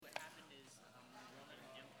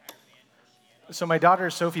So my daughter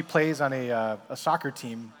Sophie plays on a soccer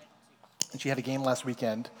team, and she had a game last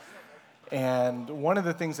weekend. And one of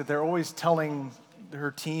the things that they're always telling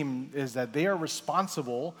her team is that they are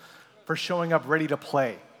responsible for showing up ready to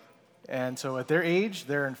play. And so at their age,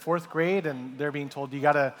 they're in fourth grade, and they're being told you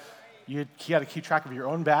gotta keep track of your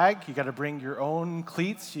own bag. You gotta bring your own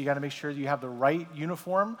cleats. You gotta make sure you have the right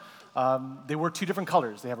uniform. They wear two different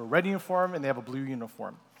colors. They have a red uniform and they have a blue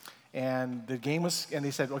uniform. And the game was, and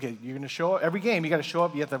they said, okay, you're gonna show up, every game you gotta show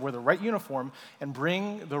up, you have to wear the right uniform and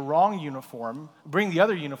bring the wrong uniform, bring the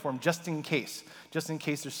other uniform just in case there's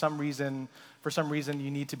for some reason you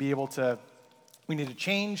need to be able to, we need to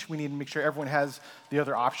change, we need to make sure everyone has the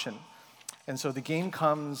other option. And so the game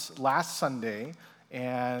comes last Sunday,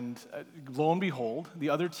 and lo and behold, the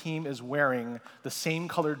other team is wearing the same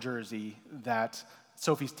color jersey that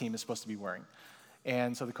Sophie's team is supposed to be wearing.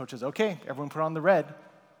 And so the coach says, okay, everyone put on the red.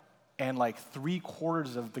 And like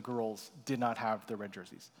 3/4 of the girls did not have their red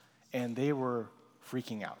jerseys. And they were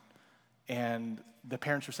freaking out. And the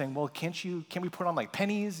parents were saying, well, can't we put on like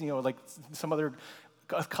pennies, like some other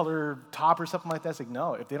color top or something like that? It's like,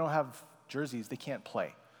 no, if they don't have jerseys, they can't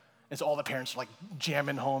play. And so all the parents are like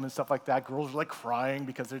jamming home and stuff like that. Girls are like crying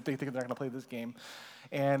because they think they're not gonna play this game.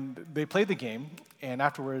 And they played the game, and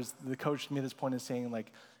afterwards the coach made this point of saying,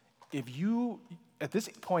 like, at this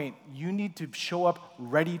point, you need to show up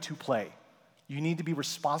ready to play. You need to be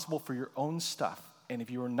responsible for your own stuff. And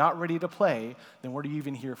if you are not ready to play, then what are you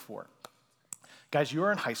even here for? Guys, you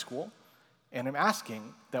are in high school, and I'm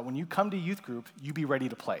asking that when you come to youth group, you be ready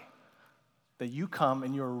to play. That you come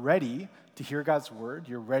and you're ready to hear God's word.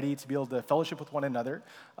 You're ready to be able to fellowship with one another.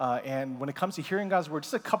 And when it comes to hearing God's word,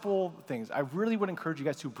 just a couple things. I really would encourage you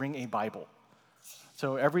guys to bring a Bible.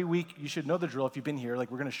 So every week, you should know the drill if you've been here. Like,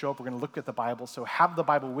 we're going to show up, we're going to look at the Bible. So have the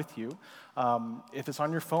Bible with you. If it's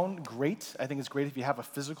on your phone, great. I think it's great if you have a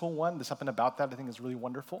physical one. There's something about that I think is really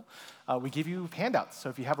wonderful. We give you handouts. So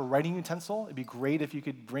if you have a writing utensil, it'd be great if you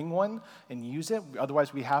could bring one and use it.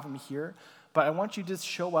 Otherwise, we have them here. But I want you to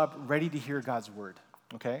show up ready to hear God's word,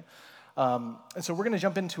 okay? And so we're going to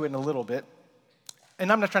jump into it in a little bit.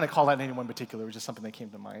 And I'm not trying to call out anyone in particular, it was just something that came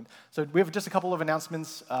to mind. So we have just a couple of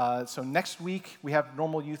announcements. So next week, we have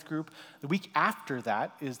normal youth group. The week after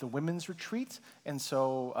that is the women's retreat. And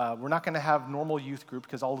so we're not going to have normal youth group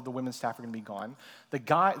because all of the women's staff are going to be gone.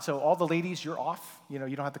 So all the ladies, you're off. You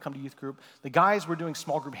don't have to come to youth group. The guys, we're doing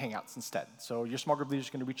small group hangouts instead. So your small group leaders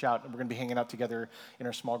are going to reach out, and we're going to be hanging out together in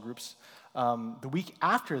our small groups. The week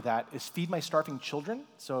after that is Feed My Starving Children.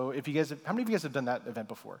 So how many of you guys have done that event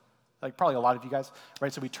before? Like probably a lot of you guys,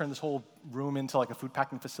 right? So we turned this whole room into like a food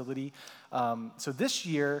packing facility. So this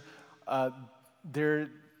year, the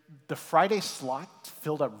Friday slot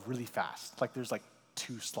filled up really fast. Like there's like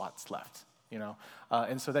 2 slots left,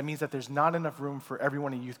 And so that means that there's not enough room for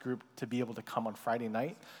everyone in youth group to be able to come on Friday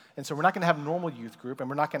night. And so we're not going to have normal youth group, and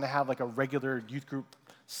we're not going to have like a regular youth group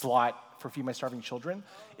slot for Feed My Starving Children,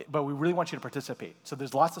 but we really want you to participate. So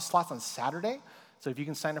there's lots of slots on Saturday. So if you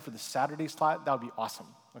can sign up for the Saturday slot, that would be awesome.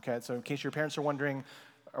 Okay, so in case your parents are wondering,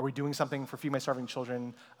 are we doing something for Feed My Starving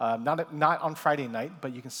Children? Not on Friday night,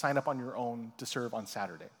 but you can sign up on your own to serve on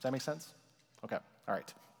Saturday. Does that make sense? Okay, all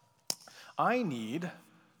right. I need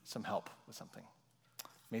some help with something.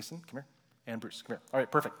 Mason, come here. And Bruce, come here. All right,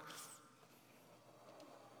 perfect.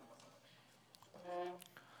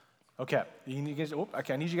 Okay, I need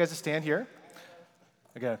you guys to stand here.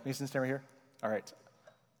 Okay, Mason, stand right here. All right.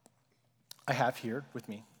 I have here with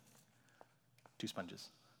me 2 sponges.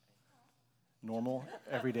 Normal,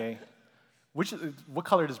 everyday. What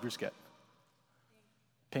color does Bruce get?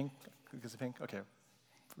 Pink? Because of pink? Okay.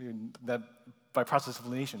 That, by process of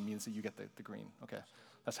elimination, means that you get the green. Okay.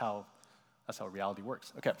 That's how reality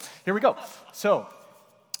works. Okay, here we go. So,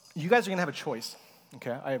 you guys are going to have a choice.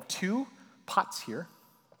 Okay, I have 2 pots here.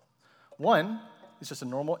 One is just a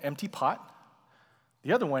normal empty pot.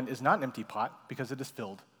 The other one is not an empty pot because it is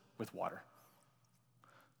filled with water.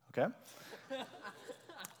 Okay?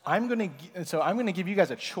 I'm going to give you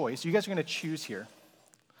guys a choice. You guys are going to choose here.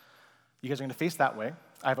 You guys are going to face that way.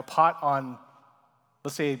 I have a pot on,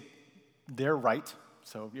 let's say, their right.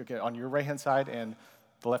 So you get on your right-hand side and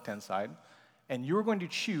the left-hand side. And you're going to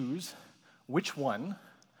choose which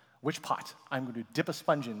pot I'm going to dip a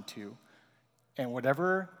sponge into. And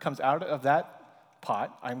whatever comes out of that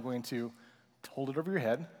pot, I'm going to hold it over your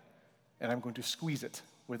head, and I'm going to squeeze it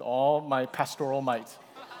with all my pastoral might.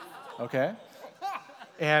 Okay?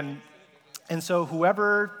 And so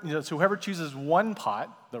whoever chooses one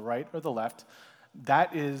pot, the right or the left,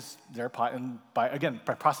 that is their pot. And by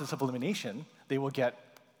process of elimination, the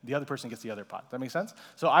other person gets the other pot. Does that make sense?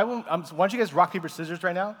 So why don't you guys rock, paper, scissors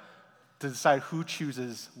right now to decide who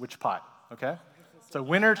chooses which pot? Okay? So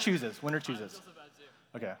winner chooses. Winner chooses.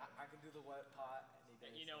 Okay. I can do the wet pot.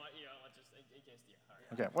 And You know what? Let's just against you. All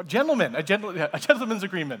right. Okay. Well, gentlemen, a gentleman's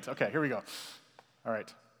agreement. Okay, here we go. All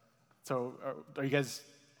right. So are you guys,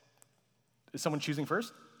 is someone choosing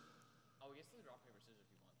first? Oh, we can still do rock paper scissors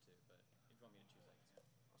if you want to, but if you want me to choose, I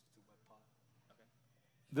can. let's do wet pot. Okay.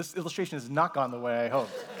 This illustration has not gone the way I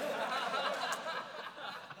hoped.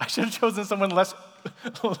 I should have chosen someone less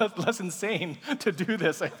insane to do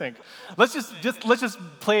this, I think. Let's just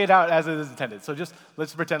play it out as it is intended. So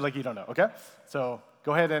let's pretend like you don't know, okay? So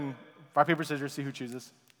go ahead and rock, paper, scissors, see who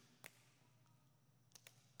chooses.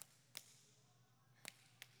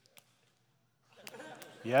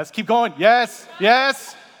 Yes, keep going. Yes,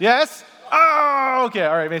 yes, yes. Oh, okay,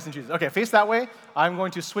 all right, Mason chooses. Okay, face that way. I'm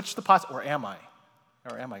going to switch the pots, or am I?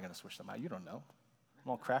 Or am I going to switch them out? You don't know. I'm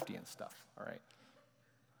all crafty and stuff, all right?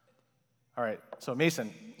 All right, so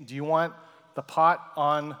Mason, do you want the pot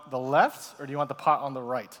on the left, or do you want the pot on the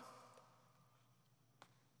right?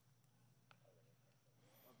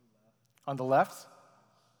 On the left?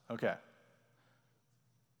 Okay.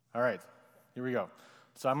 All right, here we go.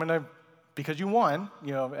 So I'm going to, because you won,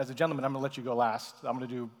 as a gentleman, I'm going to let you go last. I'm going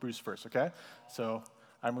to do Bruce first, okay? So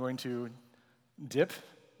I'm going to dip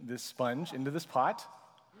this sponge into this pot,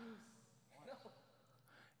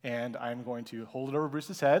 and I'm going to hold it over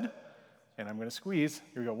Bruce's head, and I'm going to squeeze.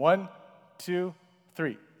 Here we go. 1, 2,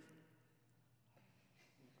 3.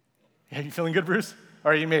 Yeah, you feeling good, Bruce? All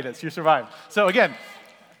right, you made it. So you survived. So again,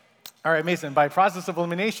 all right, Mason, by process of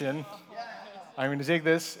elimination, I'm going to take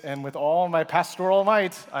this, and with all my pastoral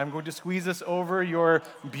might, I'm going to squeeze this over your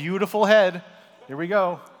beautiful head. Here we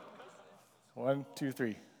go. 1, 2,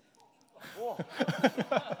 3.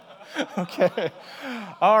 Okay.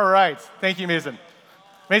 All right. Thank you, Mason.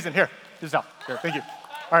 Mason, here. Just down. Here, thank you.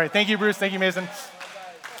 All right, thank you, Bruce. Thank you, Mason.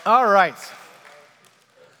 All right.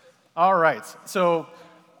 All right. So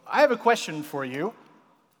I have a question for you.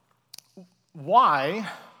 Why,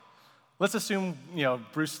 let's assume,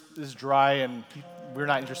 Bruce is dry and we're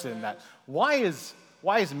not interested in that. Why is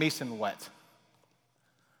Mason wet?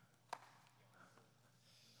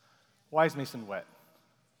 Why is Mason wet?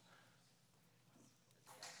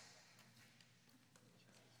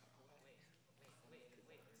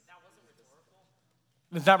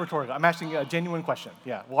 It's not rhetorical. I'm asking a genuine question.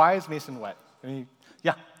 Yeah. Why is Mason wet?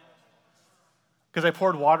 Yeah. Because I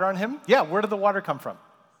poured water on him? Yeah. Where did the water come from?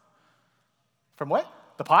 From what?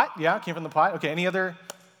 The pot? Yeah. It came from the pot. Okay. Any other?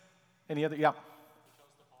 Yeah.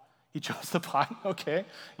 He chose the pot. Okay.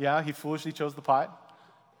 Yeah. He foolishly chose the pot.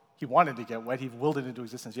 He wanted to get wet. He willed it into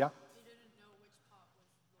existence. Yeah. He didn't know which pot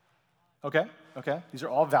was the pot. Okay. These are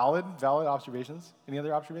all valid observations. Any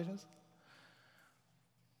other observations?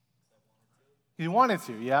 He wanted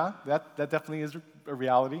to, yeah? That definitely is a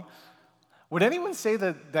reality. Would anyone say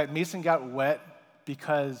that Mason got wet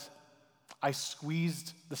because I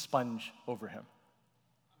squeezed the sponge over him?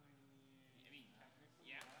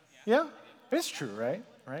 Yeah? It's true, right?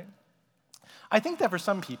 Right? I think that for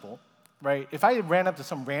some people, right, if I ran up to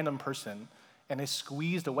some random person and I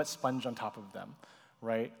squeezed a wet sponge on top of them,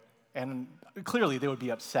 right, and clearly they would be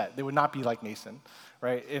upset. They would not be like Mason,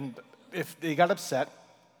 right? And if they got upset,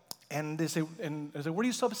 and they say, what are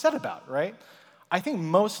you so upset about, right? I think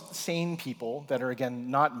most sane people that are, again,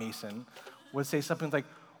 not Mason would say something like,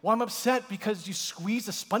 well, I'm upset because you squeezed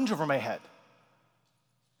a sponge over my head.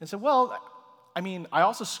 And say, well, I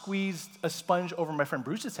also squeezed a sponge over my friend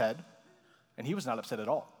Bruce's head, and he was not upset at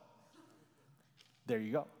all. There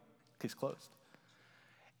you go. Case closed.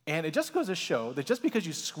 And it just goes to show that just because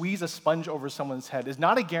you squeeze a sponge over someone's head is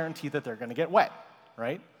not a guarantee that they're going to get wet,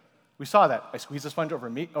 right? We saw that. I squeezed a sponge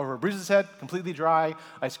over Bruce's head, completely dry.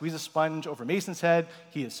 I squeezed a sponge over Mason's head.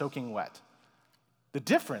 He is soaking wet. The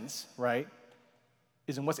difference, right,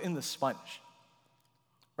 is in what's in the sponge.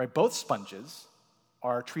 Right? Both sponges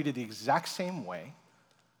are treated the exact same way.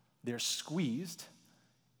 They're squeezed,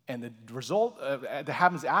 and the result that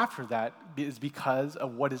happens after that is because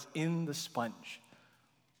of what is in the sponge.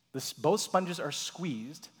 Both sponges are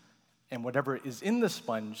squeezed, and whatever is in the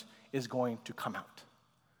sponge is going to come out.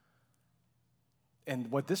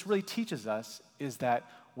 And what this really teaches us is that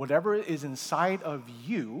whatever is inside of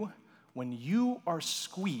you, when you are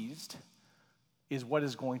squeezed, is what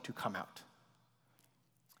is going to come out.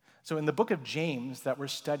 So in the book of James that we're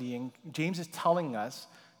studying, James is telling us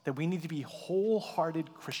that we need to be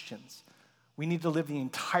wholehearted Christians. We need to live the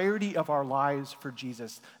entirety of our lives for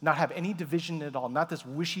Jesus, not have any division at all, not this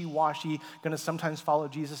wishy-washy, going to sometimes follow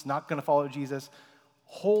Jesus, not going to follow Jesus.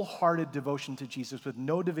 Wholehearted devotion to Jesus with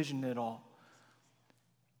no division at all.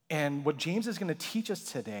 And what James is going to teach us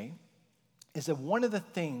today is that one of the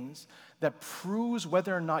things that proves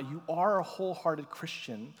whether or not you are a wholehearted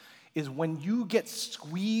Christian is when you get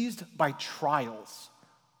squeezed by trials,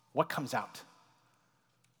 what comes out?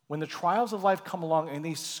 When the trials of life come along and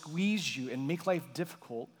they squeeze you and make life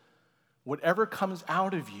difficult, whatever comes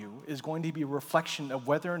out of you is going to be a reflection of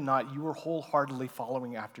whether or not you are wholeheartedly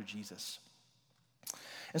following after Jesus.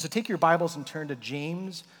 And so take your Bibles and turn to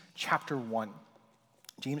James chapter 1.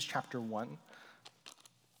 James chapter 1.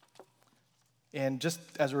 And just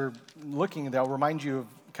as we're looking, I'll remind you of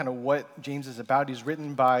kind of what James is about. He's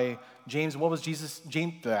written by James. What was Jesus?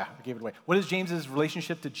 I gave it away. What is James's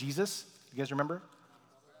relationship to Jesus? You guys remember?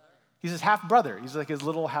 He's his half-brother. He's like his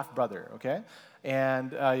little half-brother, okay?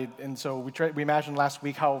 And so we imagined last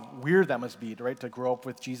week how weird that must be, right? To grow up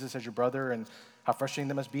with Jesus as your brother and how frustrating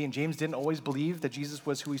that must be. And James didn't always believe that Jesus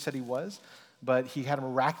was who he said he was, but he had a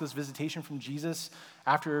miraculous visitation from Jesus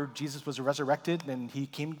after Jesus was resurrected, and he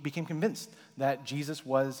became convinced that Jesus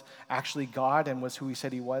was actually God and was who he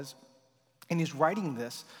said he was. And he's writing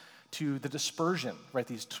this to the dispersion, right?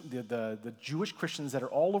 The Jewish Christians that are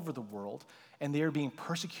all over the world, and they are being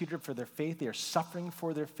persecuted for their faith. They are suffering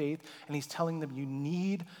for their faith, and he's telling them you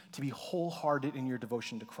need to be wholehearted in your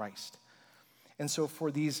devotion to Christ. And so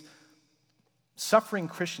for these suffering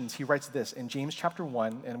Christians, he writes this in James chapter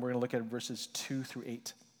 1, and we're going to look at verses 2 through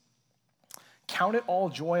 8. Count it all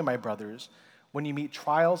joy, my brothers, when you meet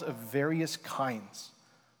trials of various kinds,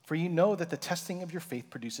 for you know that the testing of your faith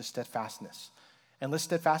produces steadfastness. And let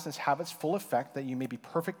steadfastness have its full effect, that you may be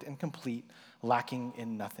perfect and complete, lacking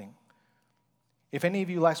in nothing. If any of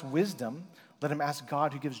you lacks wisdom, let him ask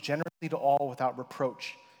God, who gives generously to all without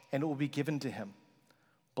reproach, and it will be given to him.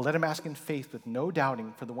 But let him ask in faith with no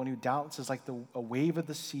doubting, for the one who doubts is like a wave of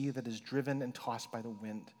the sea that is driven and tossed by the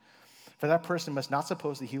wind. For that person must not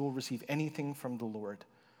suppose that he will receive anything from the Lord.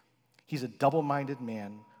 He's a double-minded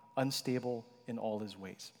man, unstable in all his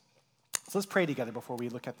ways. So let's pray together before we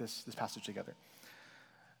look at this passage together.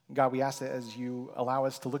 God, we ask that as you allow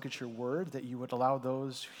us to look at your word, that you would allow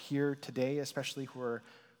those here today, especially who are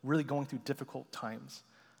really going through difficult times,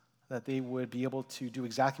 that they would be able to do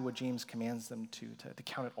exactly what James commands them to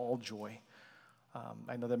count it all joy.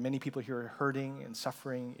 I know that many people here are hurting and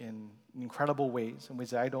suffering in incredible ways, in ways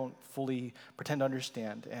that I don't fully pretend to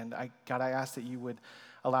understand. And God, I ask that you would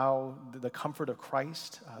allow the comfort of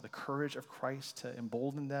Christ, the courage of Christ to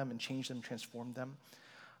embolden them and change them, transform them.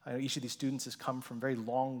 I know each of these students has come from very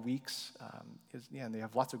long weeks, and they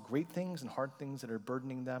have lots of great things and hard things that are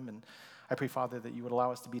burdening them. And I pray, Father, that you would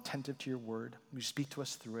allow us to be attentive to your word. You speak to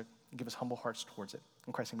us through it and give us humble hearts towards it.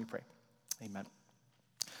 In Christ's name we pray. Amen.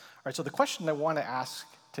 All right, so the question I want to ask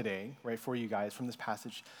today, right, for you guys from this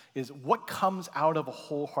passage is, what comes out of a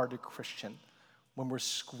wholehearted Christian when we're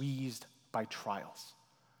squeezed by trials?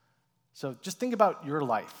 So just think about your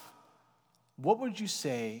life. What would you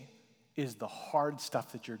say is the hard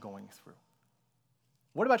stuff that you're going through?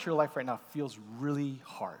 What about your life right now feels really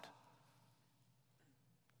hard?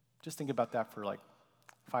 Just think about that for like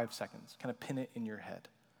 5 seconds. Kind of pin it in your head.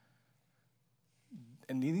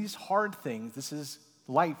 And these hard things, this is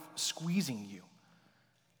life squeezing you.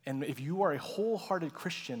 And if you are a wholehearted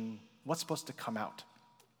Christian, what's supposed to come out?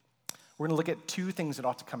 We're going to look at two things that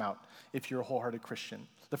ought to come out if you're a wholehearted Christian.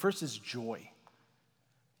 The first is joy.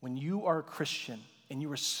 When you are a Christian and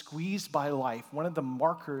you are squeezed by life, one of the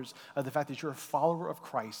markers of the fact that you're a follower of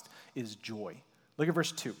Christ is joy. Look at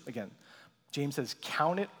verse 2 again. James says,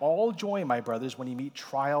 count it all joy, my brothers, when you meet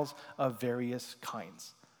trials of various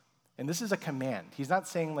kinds. And this is a command. He's not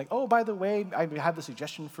saying like, oh, by the way, I have a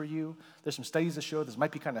suggestion for you. There's some studies that show this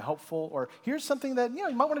might be kind of helpful, or here's something that you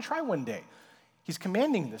might want to try one day. He's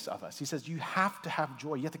commanding this of us. He says you have to have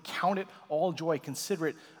joy. You have to count it all joy. Consider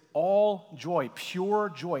it all joy,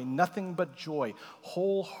 pure joy, nothing but joy,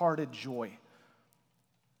 wholehearted joy.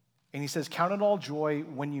 And he says, count it all joy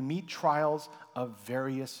when you meet trials of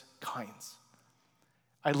various kinds.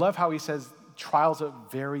 I love how he says trials of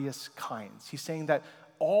various kinds. He's saying that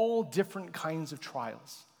all different kinds of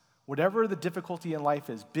trials, whatever the difficulty in life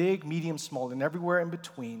is, big, medium, small, and everywhere in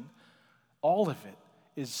between, all of it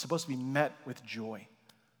is supposed to be met with joy.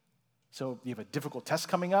 So you have a difficult test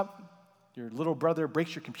coming up, your little brother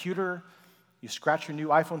breaks your computer, you scratch your new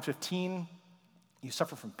iPhone 15, you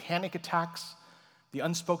suffer from panic attacks, the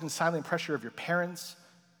unspoken silent pressure of your parents,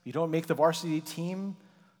 you don't make the varsity team,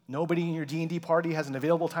 nobody in your D&D party has an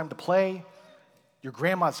available time to play, your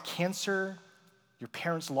grandma's cancer, your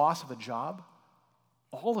parents' loss of a job,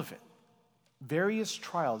 all of it. Various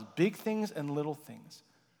trials, big things and little things.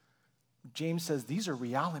 James says these are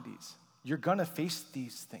realities. You're going to face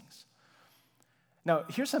these things. Now,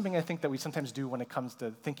 here's something I think that we sometimes do when it comes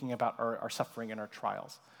to thinking about our suffering and our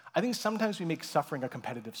trials. I think sometimes we make suffering a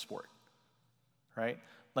competitive sport, right?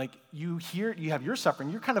 Like you have your suffering,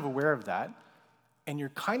 you're kind of aware of that, and you're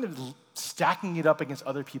kind of stacking it up against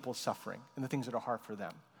other people's suffering and the things that are hard for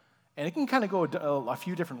them. And it can kind of go a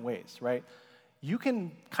few different ways, right? You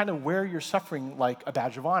can kind of wear your suffering like a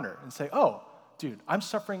badge of honor and say, oh, dude, I'm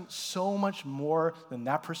suffering so much more than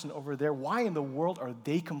that person over there. Why in the world are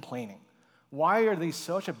they complaining? Why are they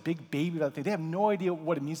such a big baby about things? They have no idea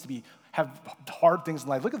what it means to have hard things in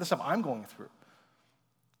life. Look at the stuff I'm going through.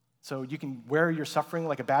 So you can wear your suffering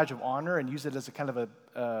like a badge of honor and use it as a kind of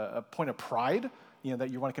a point of pride, that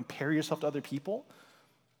you want to compare yourself to other people.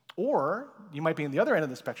 Or you might be on the other end of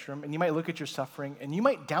the spectrum and you might look at your suffering and you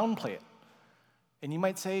might downplay it. And you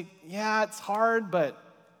might say, yeah, it's hard, but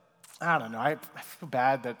I don't know. I feel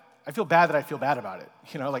bad that I feel bad about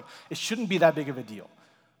it. Like it shouldn't be that big of a deal.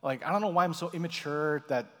 Like I don't know why I'm so immature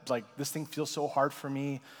that like this thing feels so hard for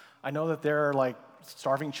me. I know that there are like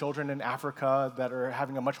starving children in Africa that are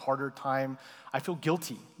having a much harder time. I feel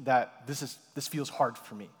guilty that this feels hard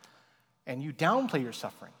for me. And you downplay your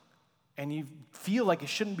suffering. And you feel like it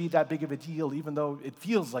shouldn't be that big of a deal, even though it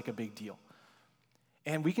feels like a big deal.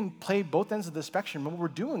 And we can play both ends of the spectrum. And what we're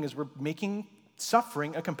doing is we're making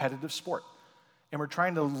suffering a competitive sport. And we're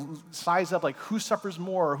trying to size up like who suffers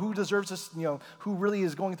more, or who deserves this, who really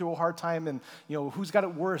is going through a hard time, and who's got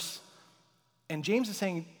it worse. And James is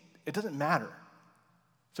saying it doesn't matter.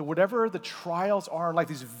 So whatever the trials are, like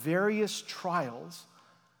these various trials,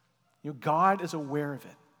 God is aware of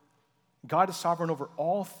it. God is sovereign over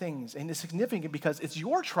all things, and it's significant because it's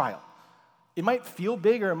your trial. It might feel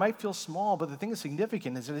big or it might feel small, but the thing that's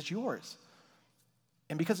significant is that it's yours.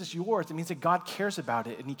 And because it's yours, it means that God cares about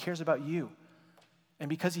it, and he cares about you. And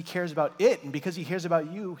because he cares about it, and because he cares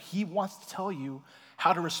about you, he wants to tell you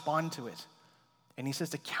how to respond to it. And he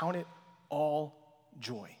says to count it all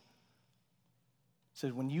joy. So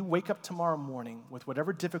when you wake up tomorrow morning with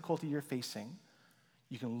whatever difficulty you're facing,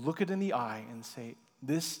 you can look it in the eye and say,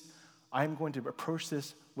 I'm going to approach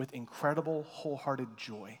this with incredible, wholehearted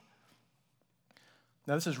joy.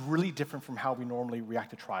 Now, this is really different from how we normally react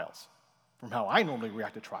to trials, from how I normally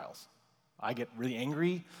react to trials. I get really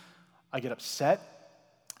angry, I get upset,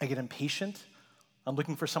 I get impatient, I'm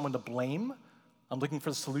looking for someone to blame, I'm looking for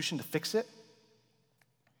the solution to fix it.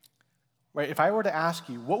 Right? If I were to ask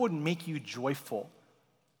you, what would make you joyful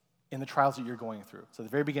in the trials that you're going through? So at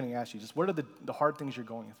the very beginning, I asked you, just what are the hard things you're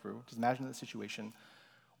going through? Just imagine the situation.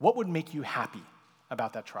 What would make you happy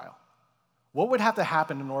about that trial? What would have to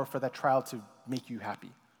happen in order for that trial to make you happy?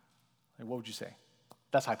 Like, what would you say?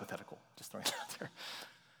 That's hypothetical, just throwing it out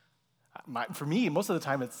there. For me, most of the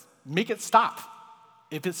time, it's make it stop.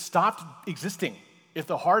 If it stopped existing, if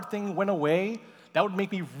the hard thing went away, that would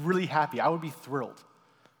make me really happy. I would be thrilled.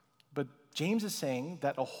 But James is saying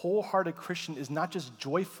that a wholehearted Christian is not just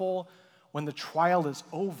joyful when the trial is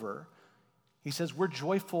over. He says we're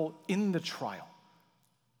joyful in the trial.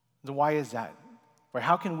 So why is that? Right?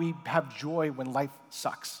 How can we have joy when life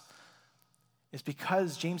sucks? It's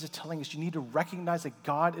because James is telling us you need to recognize that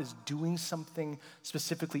God is doing something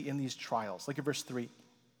specifically in these trials. Look at verse 3.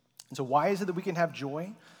 And so why is it that we can have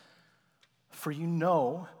joy? For you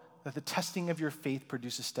know that the testing of your faith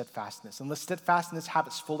produces steadfastness. And let steadfastness have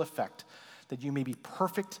its full effect, that you may be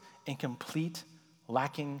perfect and complete,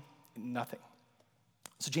 lacking in nothing.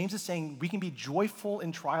 So James is saying we can be joyful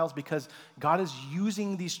in trials because God is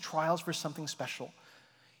using these trials for something special.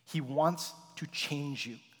 He wants to change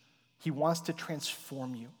you. He wants to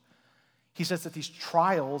transform you. He says that these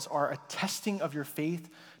trials are a testing of your faith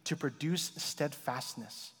to produce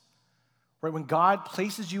steadfastness. Right? When God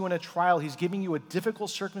places you in a trial, he's giving you a difficult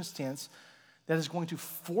circumstance that is going to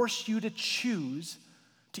force you to choose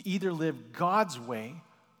to either live God's way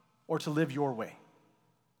or to live your way.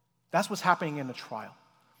 That's what's happening in a trial.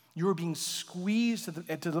 You are being squeezed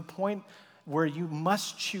to the point where you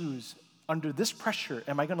must choose under this pressure,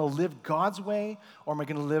 am I going to live God's way or am I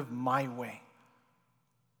going to live my way?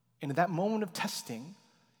 And in that moment of testing,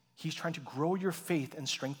 he's trying to grow your faith and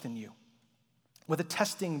strengthen you. What the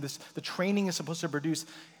testing, the training is supposed to produce,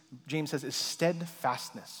 James says, is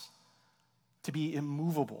steadfastness, to be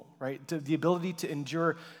immovable, right? The ability to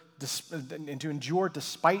endure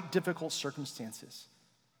despite difficult circumstances.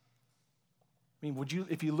 I mean,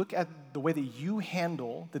 if you look at the way that you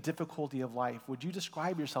handle the difficulty of life, would you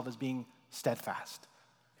describe yourself as being steadfast?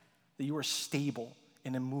 That you are stable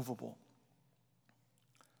and immovable?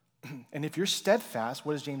 And if you're steadfast,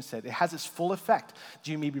 what does James say? It has its full effect.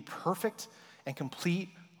 You may be perfect and complete,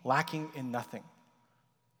 lacking in nothing.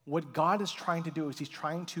 What God is trying to do is he's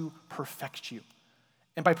trying to perfect you.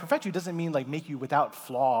 And by perfect you doesn't mean like make you without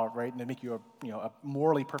flaw, right? And make you a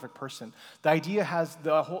morally perfect person. The idea has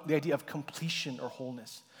the idea of completion or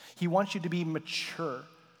wholeness. He wants you to be mature.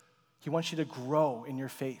 He wants you to grow in your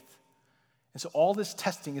faith. And so all this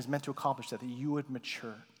testing is meant to accomplish that you would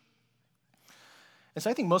mature. And so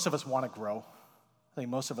I think most of us want to grow. I think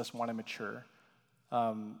most of us want to mature.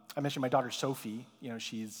 I mentioned my daughter Sophie.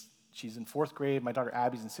 She's in 4th grade. My daughter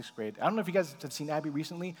Abby's in 6th grade. I don't know if you guys have seen Abby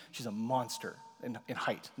recently. She's a monster in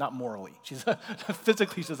height, not morally.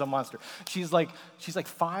 Physically, she's a monster. She's like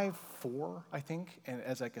 5'4", I think, and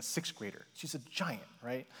as like a 6th grader. She's a giant,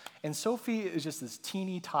 right? And Sophie is just this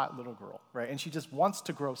teeny tot little girl, right? And she just wants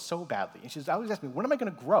to grow so badly. And she's always asking me, when am I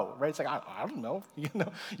going to grow, right? It's like, I don't know. You're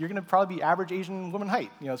going to probably be average Asian woman height,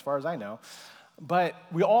 as far as I know. But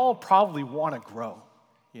we all probably want to grow,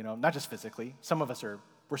 not just physically. Some of us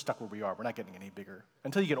we're stuck where we are. We're not getting any bigger.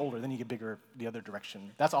 Until you get older, then you get bigger the other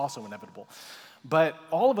direction. That's also inevitable. But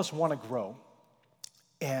all of us want to grow.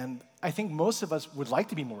 And I think most of us would like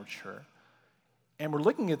to be more mature. And we're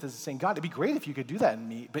looking at this and saying, God, it'd be great if you could do that in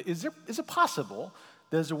me. But is it possible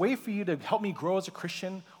there's a way for you to help me grow as a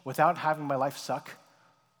Christian without having my life suck?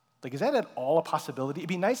 Like, is that at all a possibility? It'd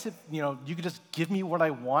be nice if, you could just give me what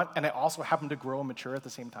I want and I also happen to grow and mature at the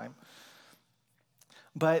same time.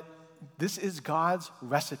 But this is God's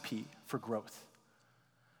recipe for growth.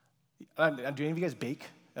 Do any of you guys bake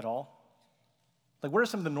at all? Like, what are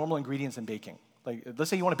some of the normal ingredients in baking? Like, let's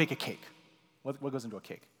say you want to bake a cake. What goes into a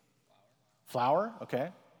cake? Flour, okay.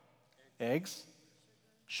 Eggs,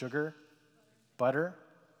 sugar, butter,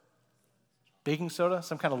 baking soda,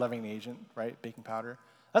 some kind of leavening agent, right? Baking powder.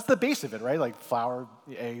 That's the base of it, right? Like flour,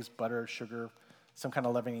 eggs, butter, sugar, some kind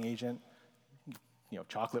of leavening agent.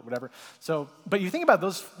 Chocolate, whatever. So, but you think about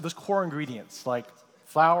those core ingredients like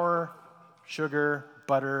flour, sugar,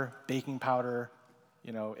 butter, baking powder,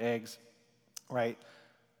 eggs, right?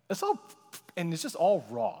 And it's just all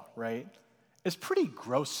raw, right? It's pretty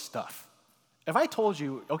gross stuff. If I told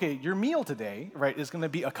you, okay, your meal today, right, is going to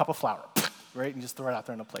be a cup of flour, right, and just throw it out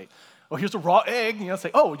there on a plate. Oh, here's a raw egg,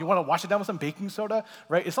 say, oh, you want to wash it down with some baking soda,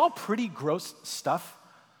 right? It's all pretty gross stuff,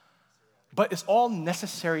 but it's all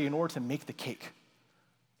necessary in order to make the cake.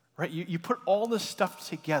 Right? You put all this stuff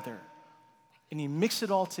together, and you mix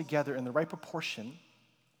it all together in the right proportion,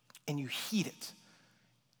 and you heat it.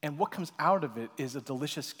 And what comes out of it is a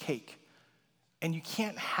delicious cake. And you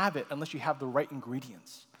can't have it unless you have the right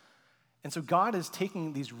ingredients. And so God is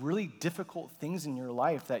taking these really difficult things in your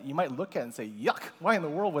life that you might look at and say, yuck, why in the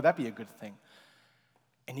world would that be a good thing?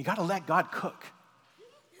 And you got to let God cook.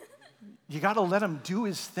 You got to let him do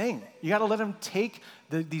his thing. You got to let him take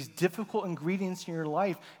these difficult ingredients in your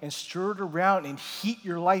life and stir it around and heat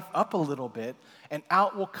your life up a little bit, and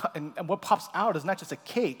and what pops out is not just a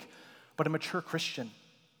cake, but a mature Christian.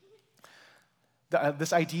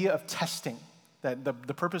 This idea of testing, that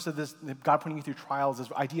the purpose of this, God putting you through trials,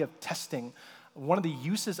 this idea of testing, one of the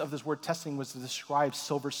uses of this word testing was to describe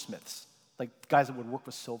silversmiths, like guys that would work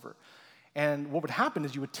with silver. And what would happen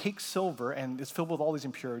is you would take silver, and it's filled with all these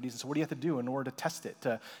impurities. And so what do you have to do in order to test it,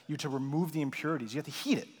 to remove the impurities? You have to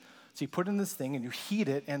heat it. So you put it in this thing, and you heat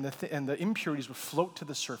it, and the impurities would float to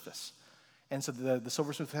the surface. And so the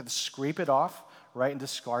silversmith had to scrape it off, right, and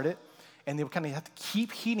discard it. And they would kind of have to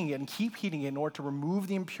keep heating it in order to remove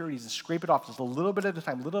the impurities and scrape it off just a little bit at a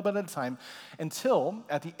time, until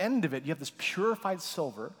at the end of it, you have this purified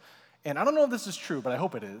silver. And I don't know if this is true, but I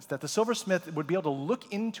hope it is, that the silversmith would be able to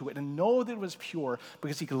look into it and know that it was pure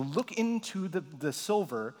because he could look into the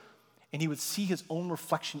silver and he would see his own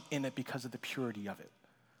reflection in it because of the purity of it.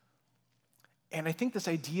 And I think this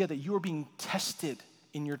idea that you are being tested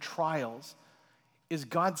in your trials is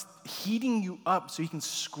God's heating you up so he can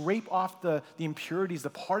scrape off the impurities, the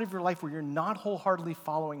part of your life where you're not wholeheartedly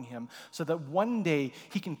following him, so that one day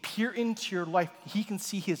he can peer into your life, he can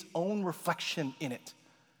see his own reflection in it.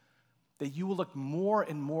 That you will look more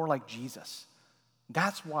and more like Jesus.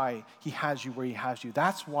 That's why he has you where he has you.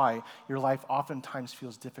 That's why your life oftentimes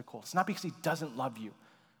feels difficult. It's not because he doesn't love you.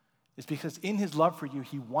 It's because in his love for you,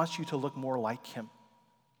 he wants you to look more like him.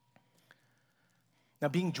 Now,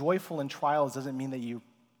 being joyful in trials doesn't mean that you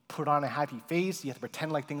put on a happy face. You have to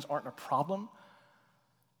pretend like things aren't a problem.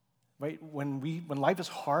 Right? When life is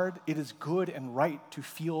hard, it is good and right to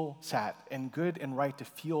feel sad and good and right to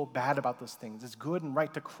feel bad about those things. It's good and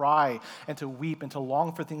right to cry and to weep and to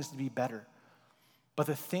long for things to be better. But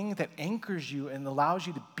the thing that anchors you and allows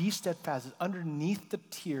you to be steadfast is underneath the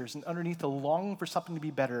tears and underneath the longing for something to be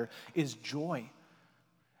better is joy.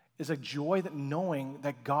 It's a joy that knowing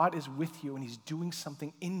that God is with you and he's doing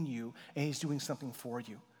something in you and he's doing something for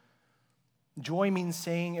you. Joy means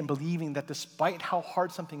saying and believing that despite how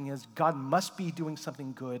hard something is, God must be doing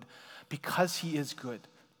something good because he is good,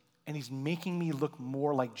 and he's making me look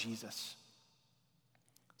more like Jesus.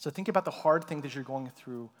 So think about the hard thing that you're going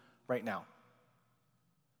through right now.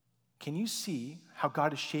 Can you see how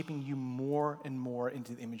God is shaping you more and more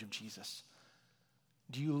into the image of Jesus?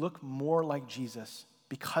 Do you look more like Jesus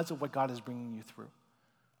because of what God is bringing you through?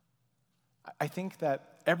 I think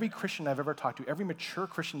that every Christian I've ever talked to, every mature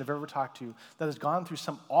Christian I've ever talked to that has gone through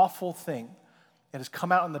some awful thing and has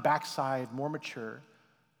come out on the backside more mature,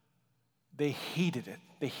 they hated it.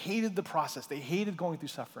 They hated the process. They hated going through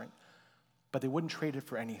suffering, but they wouldn't trade it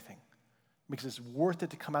for anything because it's worth it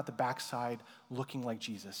to come out the backside looking like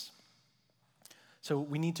Jesus. So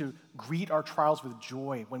we need to greet our trials with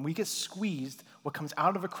joy. When we get squeezed, what comes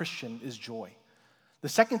out of a Christian is joy. The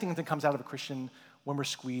second thing that comes out of a Christian when we're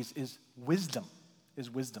squeezed is wisdom.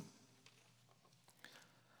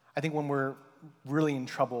 I think when we're really in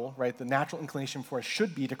trouble, right, the natural inclination for us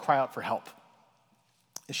should be to cry out for help.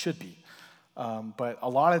 It should be. But a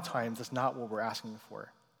lot of times, that's not what we're asking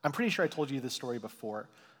for. I'm pretty sure I told you this story before,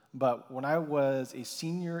 but when I was a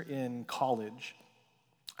senior in college,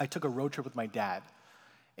 I took a road trip with my dad.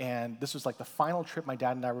 And this was like the final trip my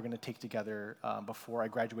dad and I were going to take together before I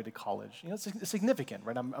graduated college. You know, it's significant,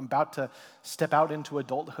 right? I'm about to step out into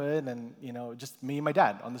adulthood and, you know, just me and my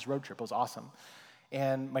dad on this road trip. It was awesome.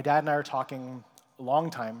 And my dad and I are talking a long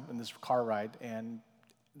time in this car ride, and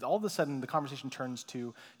all of a sudden the conversation turns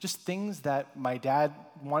to just things that my dad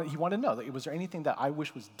wanted to know. Like, was there anything that I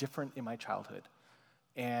wish was different in my childhood?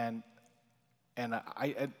 And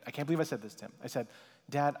I can't believe I said this to him. I said,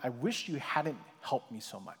 Dad, I wish you hadn't helped me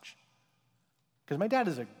so much. Because my dad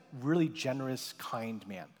is a really generous, kind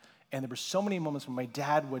man. And there were so many moments when my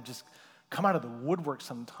dad would just come out of the woodwork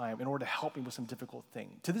sometime in order to help me with some difficult thing.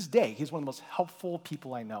 To this day, he's one of the most helpful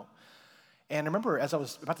people I know. And I remember as I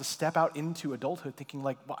was about to step out into adulthood thinking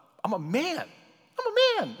like, well, I'm a man,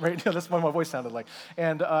 right? You know, that's what my voice sounded like.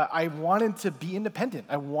 And I wanted to be independent.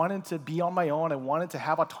 I wanted to be on my own. I wanted to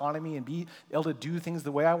have autonomy and be able to do things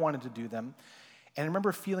the way I wanted to do them. And I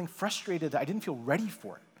remember feeling frustrated that I didn't feel ready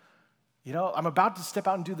for it. You know, I'm about to step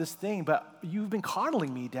out and do this thing, but you've been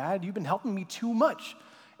coddling me, Dad. You've been helping me too much.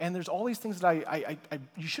 And there's all these things that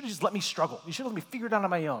you should have just let me struggle. You should have let me figure it out on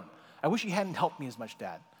my own. I wish you hadn't helped me as much,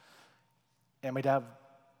 Dad. And my dad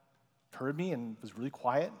heard me and was really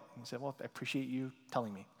quiet. And he said, well, I appreciate you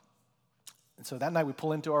telling me. And so that night we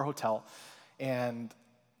pull into our hotel, and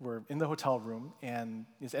we're in the hotel room, and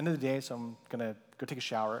it's the end of the day, so I'm gonna go take a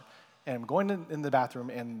shower. And I'm going in the bathroom,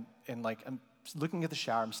 and like I'm looking at the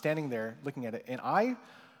shower. I'm standing there looking at it, and I,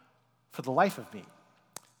 for the life of me,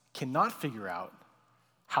 cannot figure out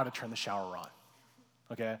how to turn the shower on.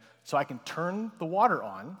 Okay, so I can turn the water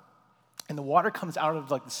on, and the water comes out of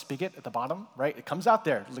like the spigot at the bottom, right? It comes out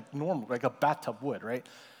there like normal, like a bathtub would, right?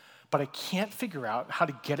 But I can't figure out how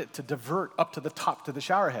to get it to divert up to the top to the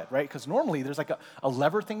shower head, right? Because normally there's like a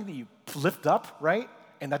lever thing that you lift up, right?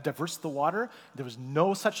 And that diverts the water. There was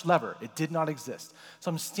no such lever. It did not exist.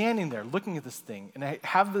 So I'm standing there looking at this thing, and I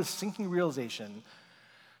have this sinking realization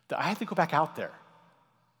that I have to go back out there,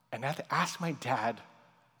 and I have to ask my dad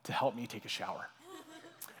to help me take a shower.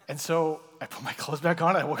 And so I put my clothes back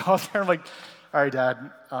on, and I walk out there, I'm like, all right, Dad,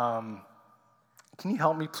 can you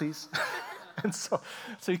help me, please? And so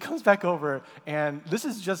he comes back over, and this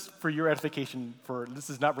is just for your edification, this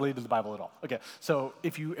is not related to the Bible at all. Okay, so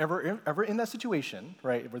if you ever in that situation,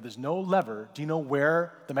 right, where there's no lever, do you know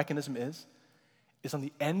where the mechanism is? It's on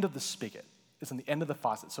the end of the spigot. It's on the end of the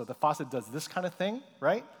faucet. So the faucet does this kind of thing,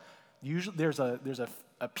 right? Usually there's a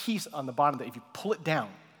piece on the bottom that if you pull it down,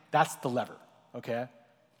 that's the lever, okay?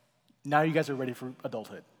 Now you guys are ready for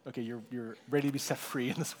adulthood. Okay, you're ready to be set free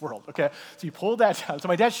in this world, okay? So you pull that down. So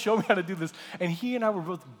my dad showed me how to do this, and he and I were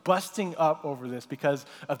both busting up over this because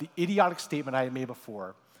of the idiotic statement I had made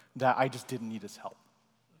before that I just didn't need his help.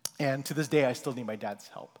 And to this day, I still need my dad's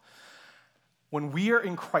help. When we are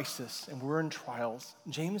in crisis and we're in trials,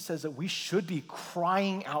 James says that we should be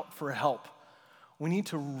crying out for help. We need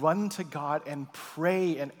to run to God and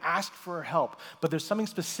pray and ask for help. But there's something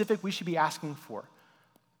specific we should be asking for.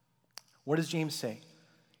 What does James say?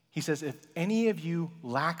 He says, if any of you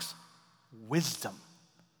lacks wisdom,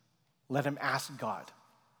 let him ask God,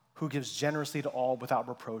 who gives generously to all without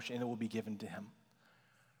reproach, and it will be given to him.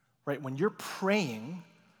 Right? When you're praying,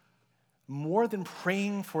 more than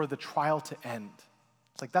praying for the trial to end,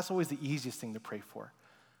 it's like that's always the easiest thing to pray for.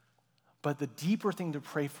 But the deeper thing to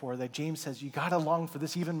pray for that James says you gotta long for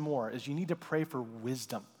this even more is you need to pray for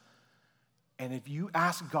wisdom. And if you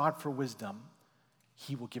ask God for wisdom,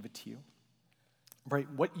 he will give it to you. Right?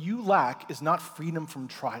 What you lack is not freedom from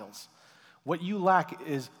trials. What you lack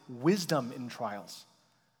is wisdom in trials.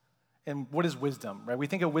 And what is wisdom, right? We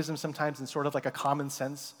think of wisdom sometimes in sort of like a common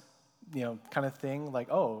sense, kind of thing. Like,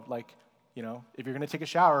 if you're going to take a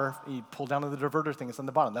shower, you pull down the diverter thing. It's on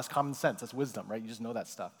the bottom. That's common sense. That's wisdom, right? You just know that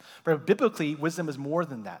stuff. But biblically, wisdom is more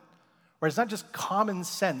than that. Right? It's not just common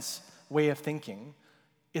sense way of thinking.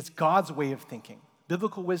 It's God's way of thinking.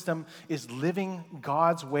 Biblical wisdom is living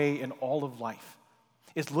God's way in all of life.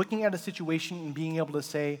 It's looking at a situation and being able to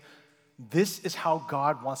say, this is how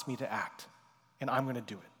God wants me to act, and I'm going to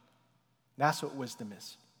do it. That's what wisdom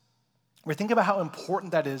is. We think about how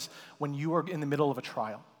important that is when you are in the middle of a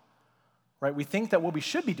trial, right? We think that what we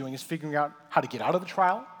should be doing is figuring out how to get out of the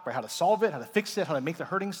trial, right? How to solve it, how to fix it, how to make the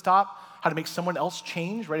hurting stop, how to make someone else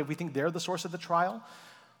change, right? If we think they're the source of the trial.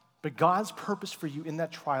 But God's purpose for you in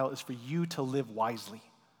that trial is for you to live wisely,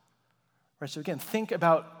 right? So again, think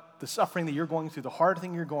about the suffering that you're going through, the hard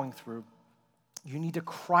thing you're going through. You need to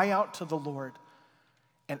cry out to the Lord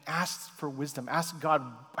and ask for wisdom. Ask God,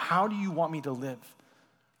 how do you want me to live?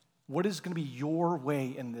 What is going to be your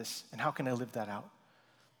way in this, and how can I live that out?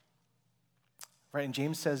 Right, and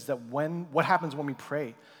James says that what happens when we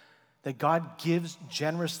pray? That God gives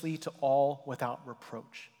generously to all without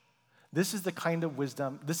reproach. This is the kind of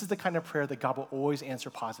wisdom, this is the kind of prayer that God will always answer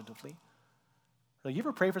positively. Like, you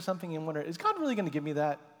ever pray for something and wonder, is God really going to give me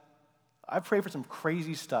that? I've prayed for some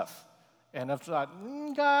crazy stuff. And I've thought,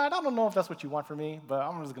 God, I don't know if that's what you want for me, but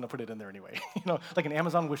I'm just going to put it in there anyway. Like an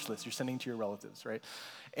Amazon wish list you're sending to your relatives, right?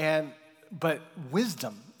 But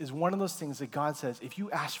wisdom is one of those things that God says, if you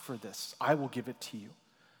ask for this, I will give it to you.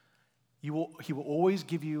 He will always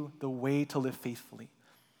give you the way to live faithfully.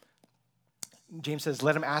 James says,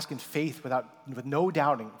 let him ask in faith with no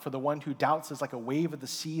doubting, for the one who doubts is like a wave of the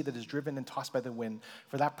sea that is driven and tossed by the wind.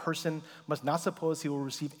 For that person must not suppose he will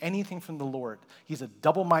receive anything from the Lord. He's a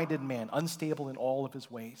double-minded man, unstable in all of his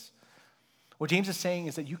ways. What James is saying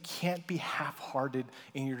is that you can't be half-hearted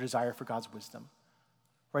in your desire for God's wisdom.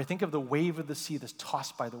 Right? Think of the wave of the sea that's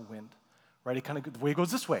tossed by the wind. Right? The wave goes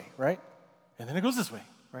this way, right? And then it goes this way.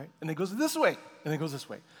 Right? And it goes this way, and then it goes this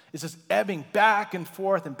way. It's just ebbing back and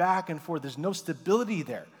forth and back and forth. There's no stability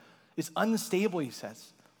there. It's unstable, he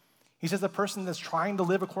says. He says the person that's trying to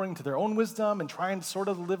live according to their own wisdom and trying to sort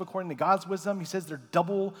of live according to God's wisdom, he says they're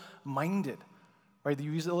double-minded. Right?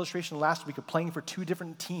 You used the illustration last week of playing for two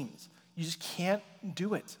different teams. You just can't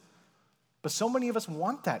do it. But so many of us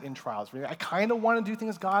want that in trials. Right? I kind of want to do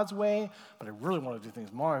things God's way, but I really want to do things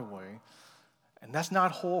my way. And that's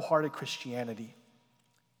not wholehearted Christianity.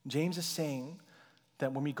 James is saying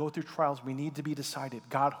that when we go through trials, we need to be decided,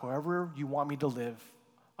 God, however you want me to live,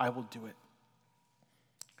 I will do it.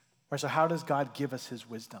 Right, so how does God give us his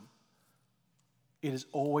wisdom? It is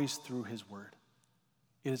always through his word.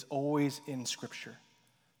 It is always in Scripture.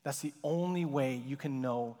 That's the only way you can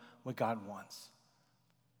know what God wants.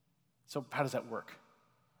 So how does that work?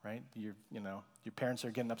 Right? Your parents are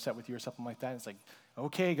getting upset with you or something like that. It's like,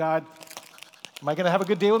 okay, God, am I going to have a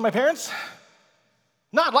good day with my parents?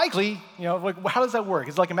 Not likely. How does that work?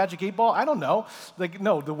 Is it like a magic 8-ball? I don't know.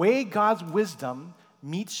 No, the way God's wisdom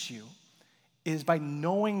meets you is by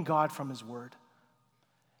knowing God from his word.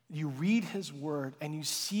 You read his word and you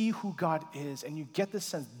see who God is and you get the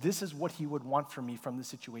sense, this is what he would want from me from this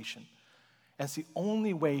situation. And it's the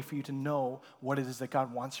only way for you to know what it is that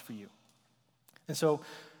God wants for you. And so,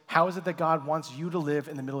 how is it that God wants you to live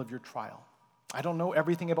in the middle of your trial? I don't know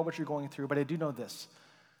everything about what you're going through, but I do know this.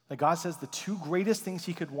 That God says the two greatest things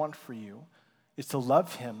he could want for you is to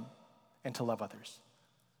love him and to love others.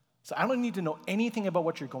 So I don't need to know anything about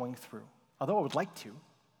what you're going through, although I would like to.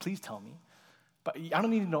 Please tell me. But I don't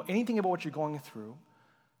need to know anything about what you're going through,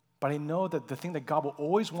 but I know that the thing that God will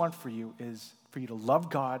always want for you is for you to love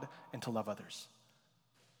God and to love others.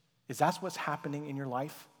 Is that what's happening in your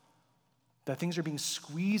life? That things are being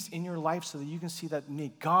squeezed in your life so that you can see that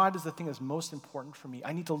God is the thing that's most important for me.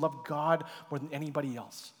 I need to love God more than anybody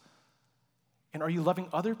else. And are you loving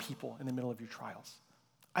other people in the middle of your trials?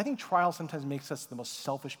 I think trials sometimes makes us the most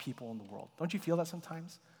selfish people in the world. Don't you feel that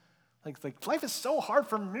sometimes? Like life is so hard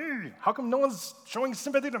for me. How come no one's showing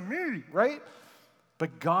sympathy to me, right?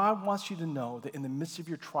 But God wants you to know that in the midst of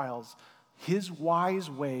your trials, his wise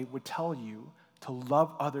way would tell you to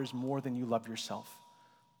love others more than you love yourself.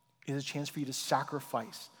 It is a chance for you to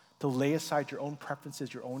sacrifice, to lay aside your own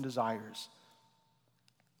preferences, your own desires.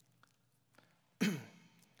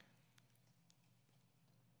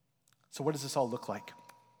 So what does this all look like?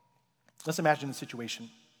 Let's imagine a situation.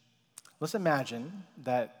 Let's imagine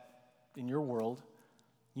that in your world,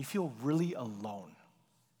 you feel really alone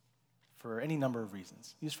for any number of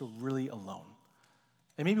reasons. You just feel really alone.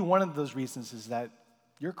 And maybe one of those reasons is that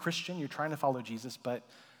you're a Christian, you're trying to follow Jesus, but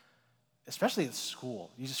especially at school,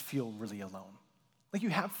 you just feel really alone. Like you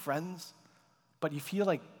have friends, but you feel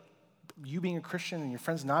like you being a Christian and your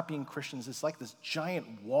friends not being Christians, it's like this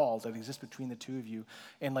giant wall that exists between the two of you.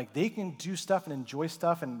 And like they can do stuff and enjoy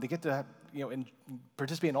stuff and they get to, and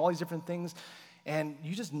participate in all these different things. And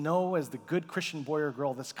you just know as the good Christian boy or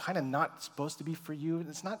girl, that's kind of not supposed to be for you.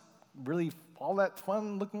 It's not really all that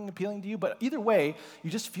fun looking, appealing to you. But either way, you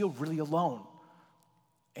just feel really alone.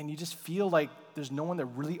 And you just feel like there's no one that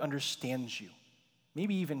really understands you.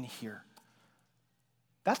 Maybe even here.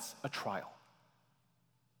 That's a trial.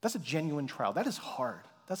 That's a genuine trial. That is hard.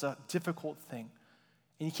 That's a difficult thing.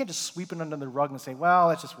 And you can't just sweep it under the rug and say, well,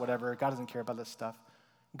 that's just whatever. God doesn't care about this stuff.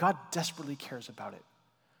 God desperately cares about it.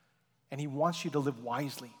 And he wants you to live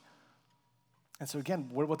wisely. And so again,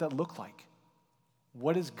 what would that look like?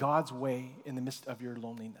 What is God's way in the midst of your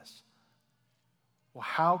loneliness? Well,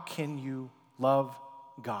 how can you love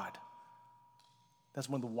God? That's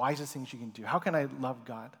one of the wisest things you can do. How can I love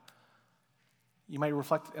God? You might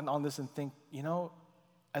reflect on this and think,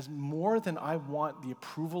 as more than I want the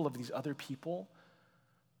approval of these other people,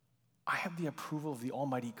 I have the approval of the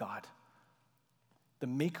Almighty God. The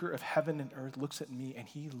maker of heaven and earth looks at me and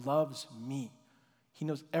he loves me. He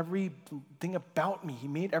knows everything about me. He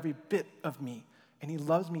made every bit of me and he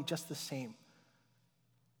loves me just the same.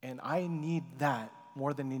 And I need that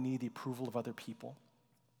more than I need the approval of other people.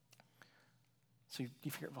 So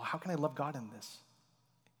you figure, well, how can I love God in this?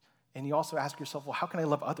 And you also ask yourself, well, how can I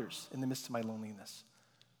love others in the midst of my loneliness?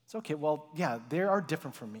 It's okay, well, yeah, they are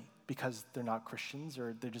different from me because they're not Christians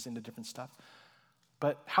or they're just into different stuff.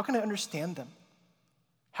 But how can I understand them?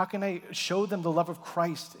 How can I show them the love of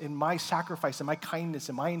Christ in my sacrifice, in my kindness,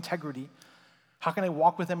 in my integrity? How can I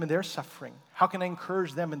walk with them in their suffering? How can I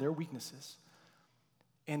encourage them in their weaknesses?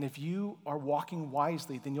 And if you are walking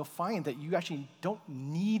wisely, then you'll find that you actually don't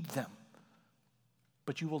need them,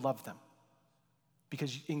 but you will love them.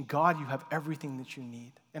 Because in God, you have everything that you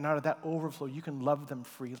need. And out of that overflow, you can love them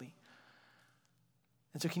freely.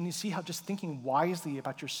 And so can you see how just thinking wisely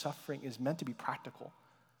about your suffering is meant to be practical?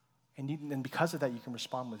 And because of that, you can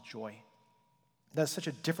respond with joy. That's such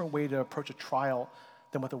a different way to approach a trial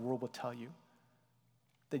than what the world will tell you.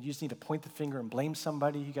 That you just need to point the finger and blame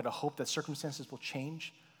somebody. You got to hope that circumstances will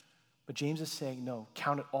change. But James is saying, no,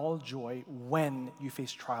 count it all joy when you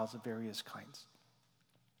face trials of various kinds.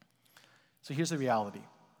 So here's the reality.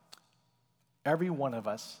 Every one of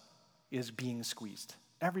us is being squeezed.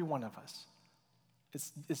 Every one of us.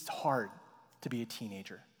 It's hard to be a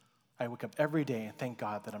teenager. I wake up every day and thank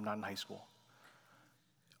God that I'm not in high school.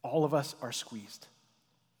 All of us are squeezed.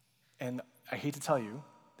 And I hate to tell you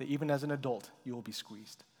that even as an adult, you will be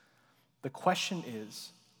squeezed. The question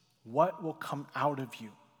is, what will come out of you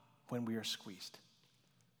when we are squeezed?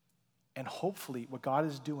 And hopefully what God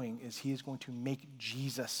is doing is he is going to make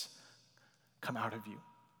Jesus come out of you.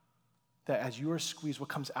 That as you are squeezed, what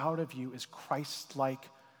comes out of you is Christ-like,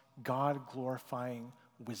 God-glorifying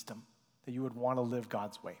wisdom, that you would want to live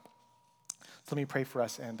God's way. So let me pray for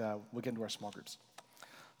us, and we'll get into our small groups.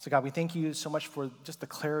 So God, we thank you so much for just the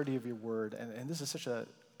clarity of your word, and this is such a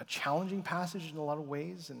challenging passage in a lot of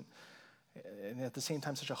ways, and at the same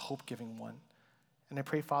time, such a hope-giving one. And I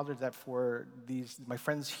pray, Father, that for my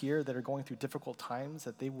friends here that are going through difficult times,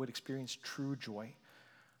 that they would experience true joy.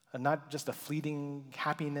 And not just a fleeting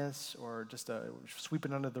happiness or just a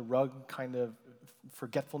sweeping under the rug kind of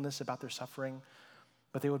forgetfulness about their suffering,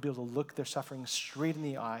 but they would be able to look their suffering straight in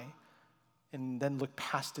the eye and then look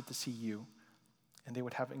past it to see you. And they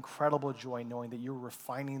would have incredible joy knowing that you're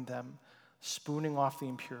refining them, spooning off the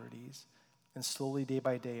impurities, and slowly, day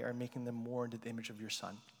by day, are making them more into the image of your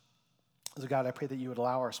Son. So God, I pray that you would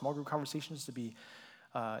allow our small group conversations to be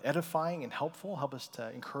edifying and helpful. Help us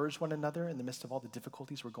to encourage one another in the midst of all the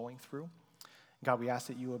difficulties we're going through. God, we ask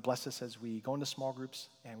that you would bless us as we go into small groups,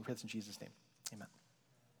 and we pray this in Jesus' name. Amen.